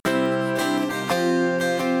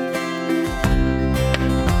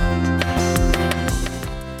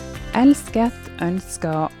elsket,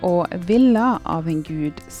 ønsket og villet av en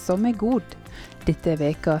Gud som god. Dette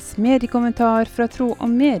vekas mediekommentar fra Tro og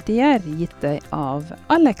Medier, gitt deg av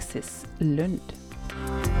Alexis Lund.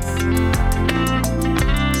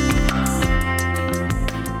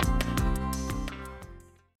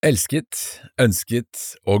 Elsket, ønsket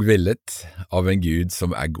og villet av en Gud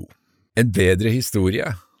som god. En bedre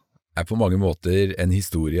historie på mange måter en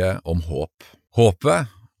historie om håp. Håpet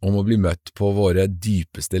om å bli møtt på våre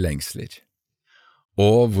dypeste lengsler,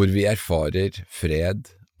 og hvor vi erfarer fred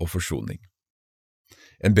og forsoning.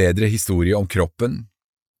 En bedre historie om kroppen,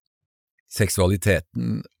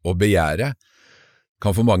 seksualiteten og begjæret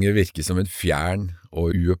kan for mange virke som en fjern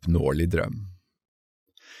og uoppnåelig drøm.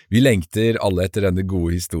 Vi lengter alle etter denne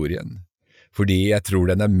gode historien, fordi jeg tror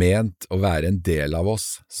den ment å være en del av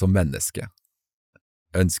oss som menneske.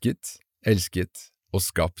 Ønsket, elsket og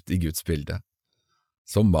skapt i Guds bilde,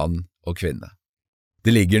 som mann og kvinne.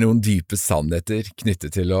 Det ligger noen dype sannheter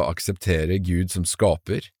knyttet til å akseptere Gud som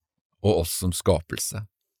skaper, og oss som skapelse.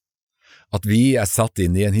 At vi satt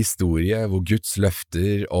inn i en historie hvor Guds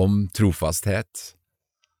løfter om trofasthet,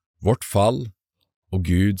 vårt fall og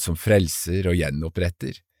Gud som frelser og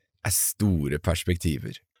gjenoppretter, store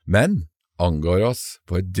perspektiver, men angår oss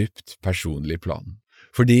på et dypt personlig plan.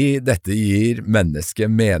 Fordi dette gir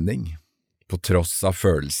mennesket mening, på tross av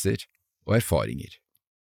følelser og erfaringer.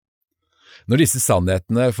 Når disse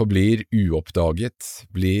sannhetene forblir uoppdaget,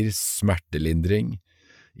 blir smertelindring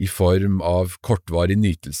i form av kortvarig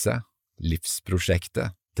nytelse,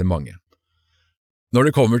 livsprosjektet til mange. Når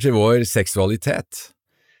det kommer til vår seksualitet,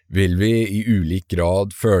 vil vi i ulik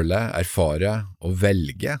grad føle, erfare og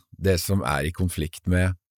velge det som i konflikt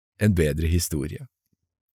med en bedre historie.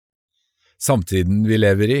 Samtiden vi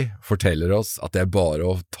lever i forteller oss at det bare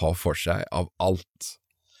å ta for seg av alt.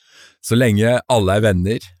 Så lenge alle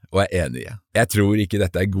venner og enige. Jeg tror ikke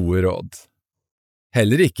dette gode råd.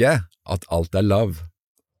 Heller ikke at alt love.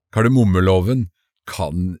 Kardemommeloven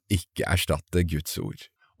kan ikke erstatte Guds ord.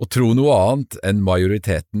 Å tro noe annet enn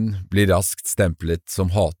majoriteten blir raskt stemplet som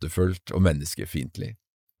hatefullt og menneskefiendtlig.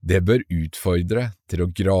 Det bør utfordre til å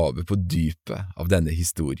grave på dypet av denne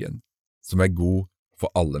historien, som god for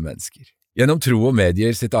alle mennesker. Gjennom Tro og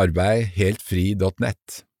Medier sitt arbeid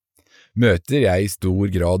heltfri.net møter jeg i stor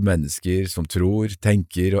grad mennesker som tror,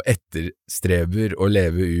 tenker og etterstreber å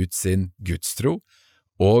leve ut sin gudstro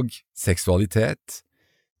og seksualitet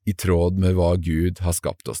i tråd med hva Gud har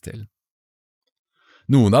skapt oss til.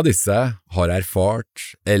 Noen av disse har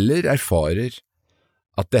erfart eller erfarer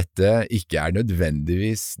at dette ikke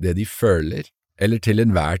nødvendigvis det de føler eller til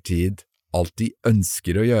enhver tid alltid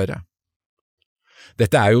ønsker å gjøre.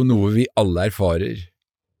 Dette jo noe vi alle erfarer,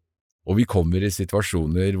 og vi kommer i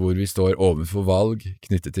situasjoner hvor vi står overfor valg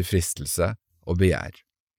knyttet til fristelse og begjær.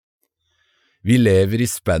 Vi lever i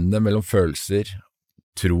spennet mellom følelser,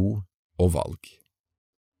 tro og valg.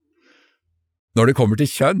 Når det kommer til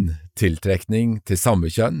kjønn, tiltrekning til samme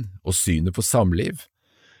kjønn og synet på samliv,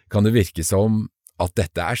 kan det virke som at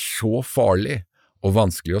dette så farlig og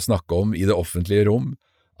vanskelig å snakke om i det offentlige rom,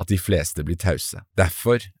 at de fleste blir tause.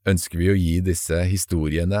 Derfor ønsker vi å gi disse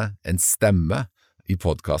historiene en stemme i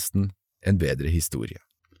podcasten En bedre historie.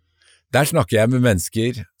 Der snakker jeg med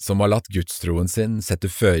mennesker som har latt gudstroen sin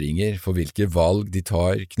sette føringer for hvilke valg de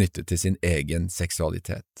tar knyttet til sin egen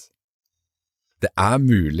seksualitet. Det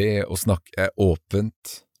mulig å snakke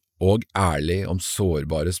åpent og ærlig om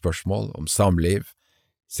sårbare spørsmål om samliv,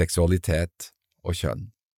 seksualitet og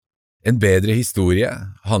kjønn. En bedre historie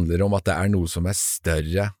handler om at det noe som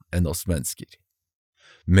større enn oss mennesker.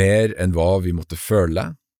 Mer enn hva vi måtte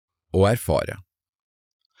føle og erfare.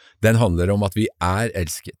 Den handler om at vi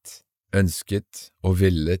elsket, ønsket og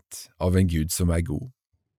villet av en Gud som god.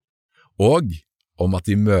 Og om at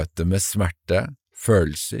i møte med smerte,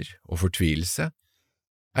 følelser og fortvilelse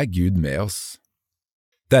Gud med oss.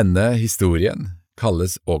 Denne historien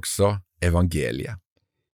kalles også evangeliet,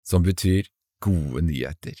 som betyr gode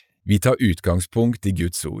nyheter. Vi tar utgangspunkt i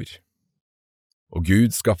Guds ord. Og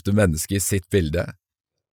Gud skapte mennesket i sitt bilde.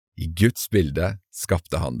 I Guds bilde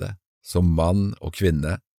skapte han det. Som mann og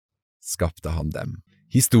kvinne skapte han dem.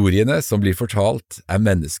 Historiene som blir fortalt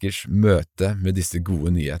menneskers møte med disse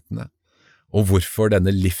gode nyhetene, og hvorfor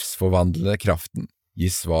denne livsforvandlende kraften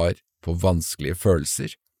gir svar på vanskelige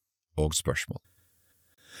følelser og spørsmål.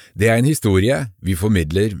 Det en historie vi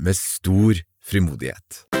formidler med stor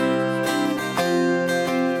frimodighet.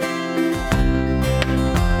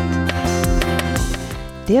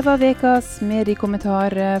 Det var vekas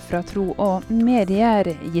mediekommentar fra Tro og Medier,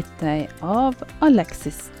 gitt deg av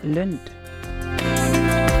Alexis Lund.